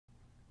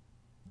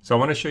So I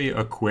want to show you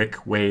a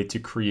quick way to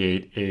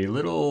create a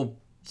little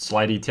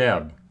slidey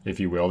tab, if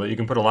you will, that you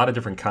can put a lot of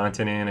different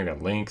content in. I've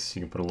got links,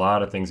 you can put a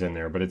lot of things in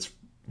there, but it's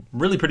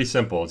really pretty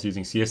simple. It's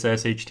using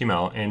CSS,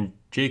 HTML, and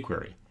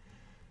jQuery.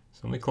 So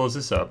let me close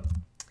this up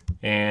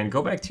and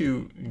go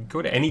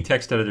to any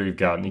text editor you've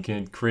got, and you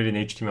can create an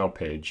HTML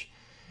page.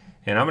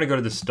 And I'm going to go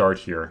to the start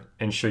here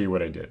and show you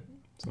what I did.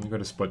 So let me go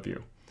to split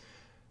view.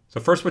 So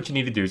first what you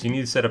need to do is you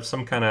need to set up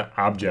some kind of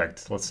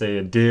object, let's say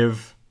a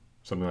div,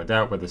 something like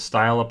that, with a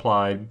style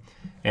applied,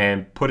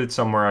 and put it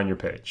somewhere on your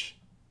page.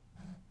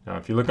 Now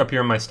if you look up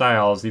here in my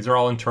styles, these are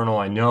all internal,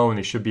 I know, and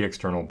they should be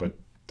external, but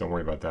don't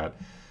worry about that.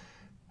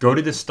 Go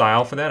to the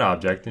style for that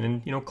object,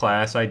 and then,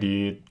 class,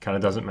 ID, it kind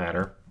of doesn't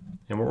matter.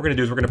 And what we're going to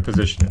do is we're going to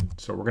position it.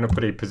 So we're going to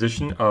put a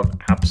position of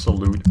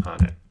absolute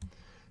on it.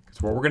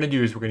 So what we're going to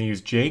do is we're going to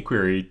use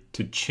jQuery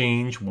to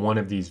change one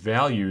of these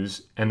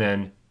values and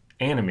then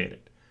animate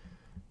it.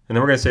 And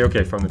then we're going to say,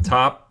 okay, from the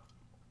top,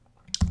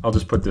 I'll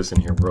just put this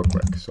in here real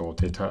quick. So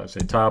we'll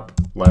say top,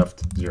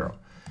 left, 0.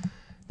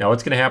 Now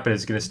what's going to happen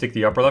is it's going to stick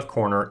the upper left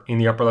corner in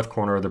the upper left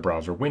corner of the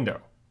browser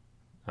window.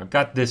 I've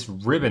got this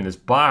ribbon, this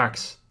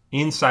box,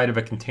 inside of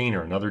a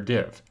container, another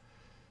div.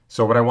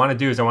 So what I want to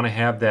do is I want to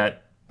have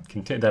that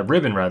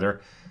ribbon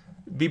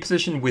be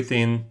positioned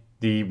within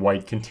the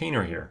white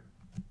container here.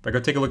 If I go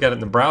take a look at it in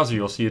the browser,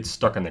 you'll see it's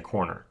stuck in the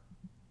corner.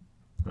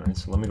 All right,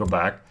 so let me go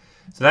back.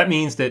 So that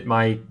means that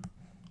my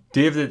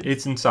div that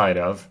it's inside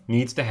of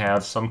needs to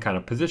have some kind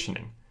of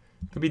positioning.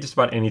 It could be just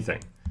about anything.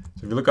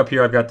 So if you look up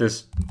here, I've got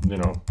this,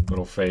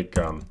 little fake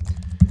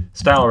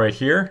style right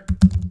here,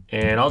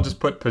 and I'll just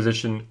put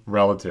position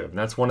relative. And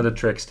that's one of the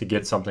tricks to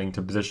get something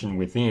to position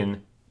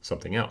within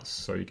something else.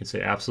 So you can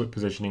say absolute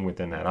positioning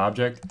within that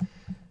object,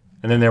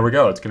 and then there we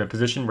go. It's going to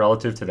position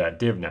relative to that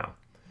div now.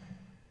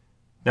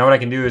 Now what I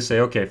can do is say,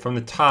 okay, from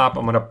the top,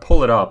 I'm going to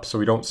pull it up so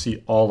we don't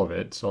see all of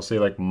it. So I'll say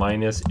like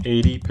minus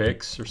 80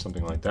 pics or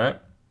something like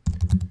that.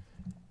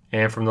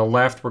 And from the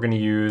left, we're going to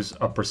use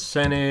a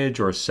percentage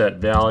or a set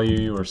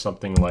value or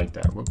something like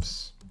that.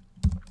 Whoops.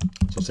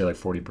 So I'll say like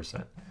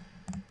 40%.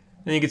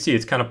 And you can see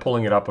it's kind of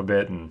pulling it up a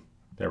bit, and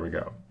there we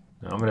go.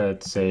 Now I'm going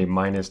to say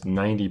minus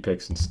 90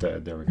 pics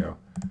instead. There we go.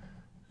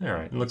 All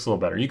right, it looks a little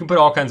better. You can put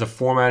all kinds of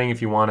formatting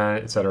if you want on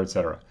it, etc.,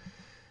 etc.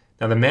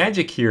 Now the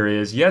magic here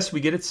is, yes,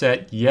 we get it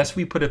set. Yes,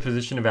 we put a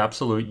position of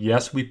absolute.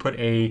 Yes, we put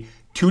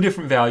two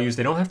different values.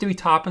 They don't have to be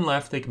top and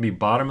left. They can be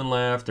bottom and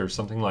left or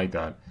something like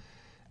that.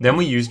 Then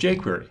we use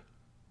jQuery.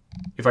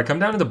 If I come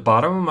down to the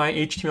bottom of my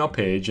HTML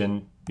page,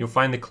 and you'll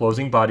find the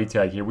closing body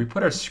tag here, we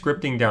put our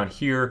scripting down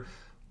here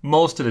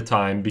most of the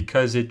time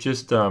because it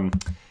just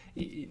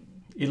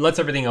it lets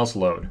everything else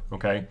load.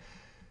 Okay.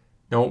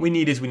 Now what we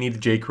need is we need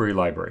the jQuery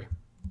library.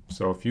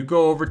 So if you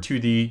go over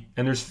to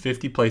and there's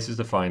 50 places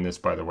to find this,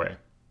 by the way.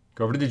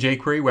 Go over to the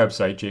jQuery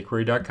website,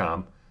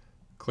 jQuery.com,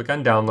 click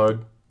on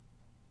download,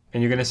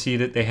 and you're going to see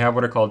that they have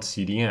what are called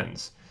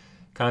CDNs,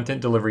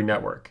 Content Delivery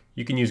Network.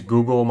 You can use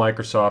Google,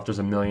 Microsoft, there's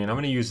a million. I'm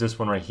going to use this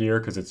one right here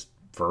because it's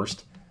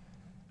first.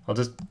 I'll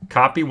just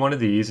copy one of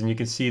these, and you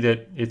can see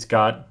that it's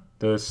got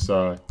this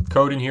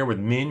code in here with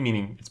min,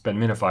 meaning it's been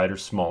minified or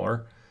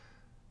smaller.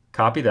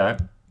 Copy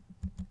that,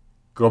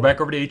 go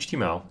back over to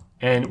HTML,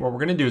 and what we're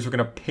going to do is we're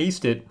going to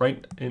paste it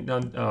right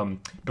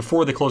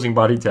before the closing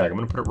body tag. I'm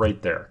going to put it right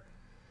there.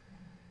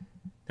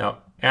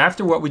 Now,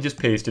 after what we just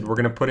pasted, we're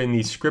going to put in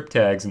these script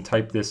tags and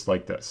type this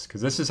like this, because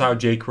this is how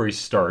jQuery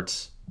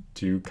starts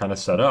to kind of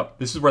set up.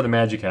 This is where the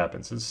magic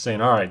happens. It's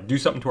saying, all right, do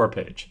something to our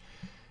page.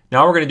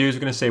 Now what we're going to do is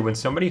we're going to say when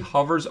somebody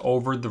hovers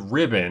over the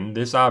ribbon,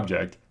 this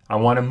object, I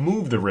want to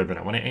move the ribbon.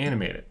 I want to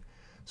animate it.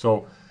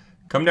 So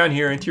come down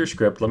here into your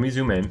script. Let me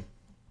zoom in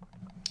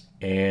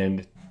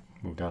and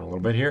move down a little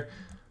bit here.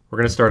 We're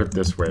going to start it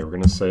this way. We're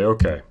going to say,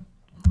 okay,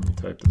 let me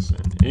type this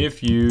in.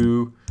 If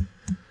you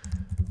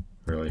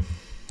really...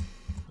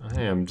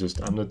 I'm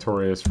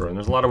notorious for, and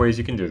there's a lot of ways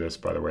you can do this,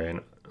 by the way,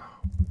 and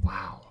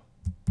wow.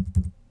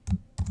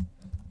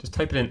 Just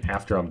type it in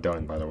after I'm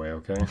done, by the way,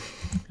 okay?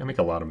 I make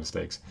a lot of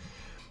mistakes.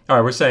 All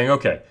right, we're saying,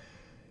 okay,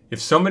 if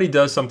somebody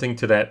does something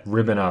to that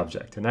ribbon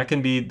object, and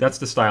that's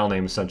the style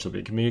name essentially.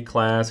 It can be a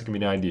class, it can be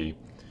an ID.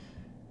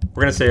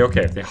 We're gonna say,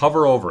 okay, if they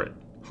hover over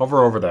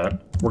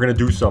that, we're gonna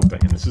do something,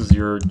 and this is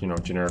your,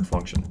 generic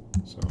function.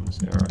 So I'm gonna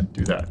say, all right,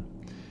 do that.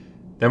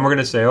 Then we're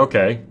gonna say,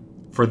 okay,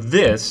 for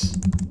this,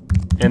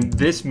 and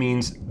this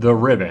means the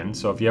ribbon.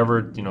 So if you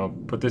ever,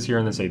 put this here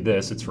and then say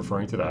this, it's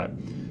referring to that.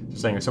 So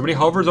saying if somebody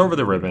hovers over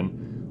the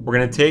ribbon, we're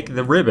going to take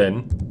the ribbon,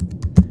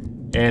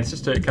 and it's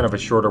just kind of a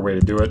shorter way to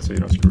do it so you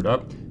don't screw it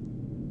up,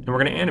 and we're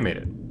going to animate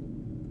it.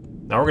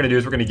 Now what we're going to do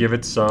is we're going to give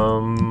it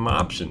some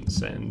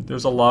options, and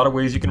there's a lot of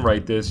ways you can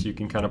write this. You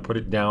can kind of put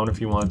it down if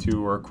you want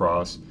to, or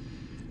across.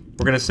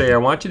 We're going to say I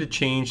want you to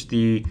change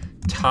the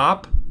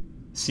top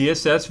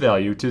CSS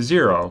value to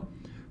 0,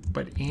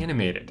 but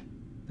animate it.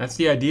 That's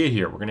the idea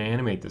here. We're going to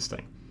animate this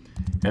thing.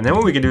 And then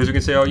what we can do is we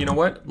can say, oh, you know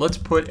what? Let's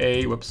put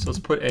a,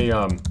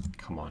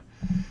 come on.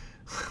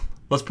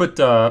 Let's put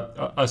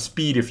a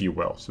speed, if you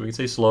will. So we can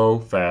say slow,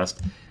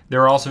 fast.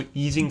 There are also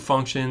easing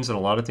functions and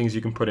a lot of things you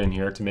can put in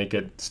here to make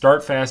it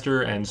start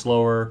faster and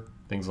slower,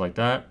 things like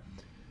that.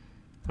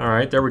 All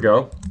right, there we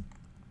go.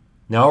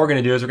 Now what we're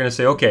going to do is we're going to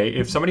say, okay,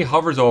 if somebody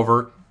hovers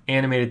over,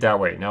 animate it that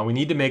way. Now we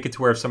need to make it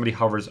to where if somebody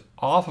hovers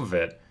off of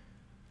it,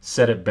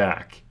 set it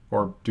back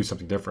or do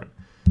something different.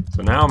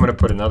 So now I'm going to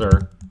put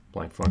another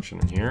blank function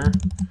in here.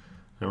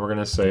 And we're going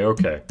to say,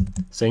 okay,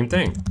 same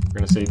thing. We're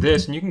going to say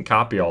this, and you can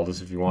copy all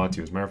this if you want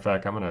to. As a matter of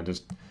fact, I'm going to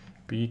just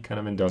be kind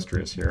of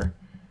industrious here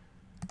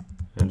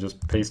and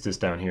just paste this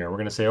down here. We're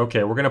going to say,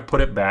 okay, we're going to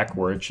put it back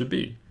where it should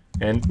be.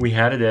 And we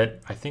had it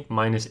at, I think,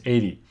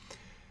 -80.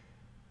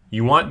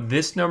 You want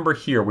this number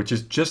here, which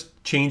is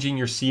just changing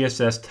your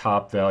CSS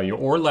top value,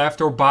 or left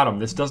or bottom.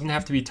 This doesn't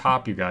have to be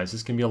top, you guys.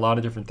 This can be a lot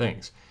of different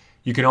things.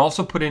 You can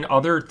also put in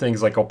other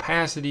things like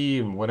opacity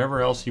and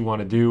whatever else you want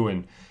to do,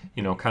 and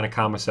kind of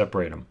comma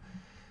separate them.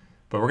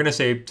 But we're going to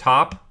say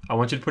top, I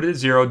want you to put it at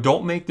 0.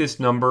 Don't make this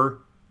number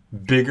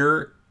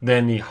bigger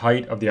than the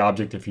height of the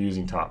object if you're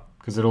using top,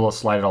 because it'll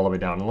slide it all the way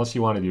down, unless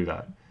you want to do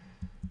that.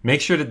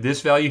 Make sure that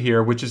this value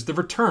here, which is the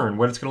return,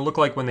 what it's going to look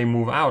like when they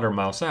move out or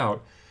mouse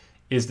out,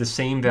 is the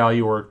same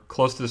value or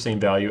close to the same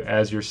value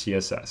as your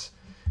CSS.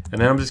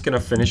 And then I'm just going to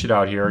finish it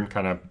out here and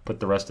kind of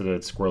put the rest of the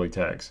squirrely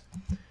tags.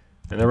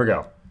 And there we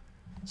go.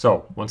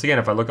 So once again,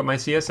 if I look at my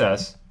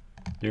CSS,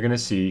 you're going to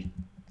see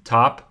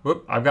top,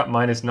 whoop, I've got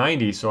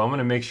 -90, so I'm going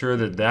to make sure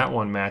that that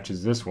one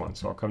matches this one.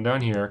 So I'll come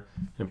down here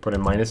and put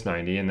in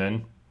 -90, and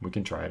then we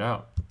can try it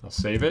out. I'll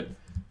save it,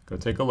 go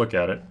take a look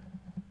at it,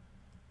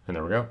 and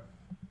there we go.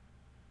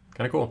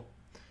 Kind of cool.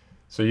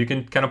 So you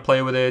can kind of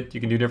play with it. You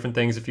can do different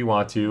things if you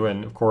want to.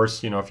 And of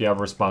course, if you have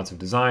a responsive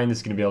design, this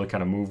is going to be able to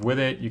kind of move with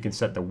it. You can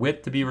set the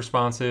width to be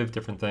responsive,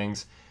 different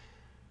things.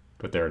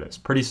 But there it is.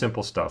 Pretty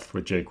simple stuff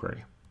with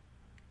jQuery.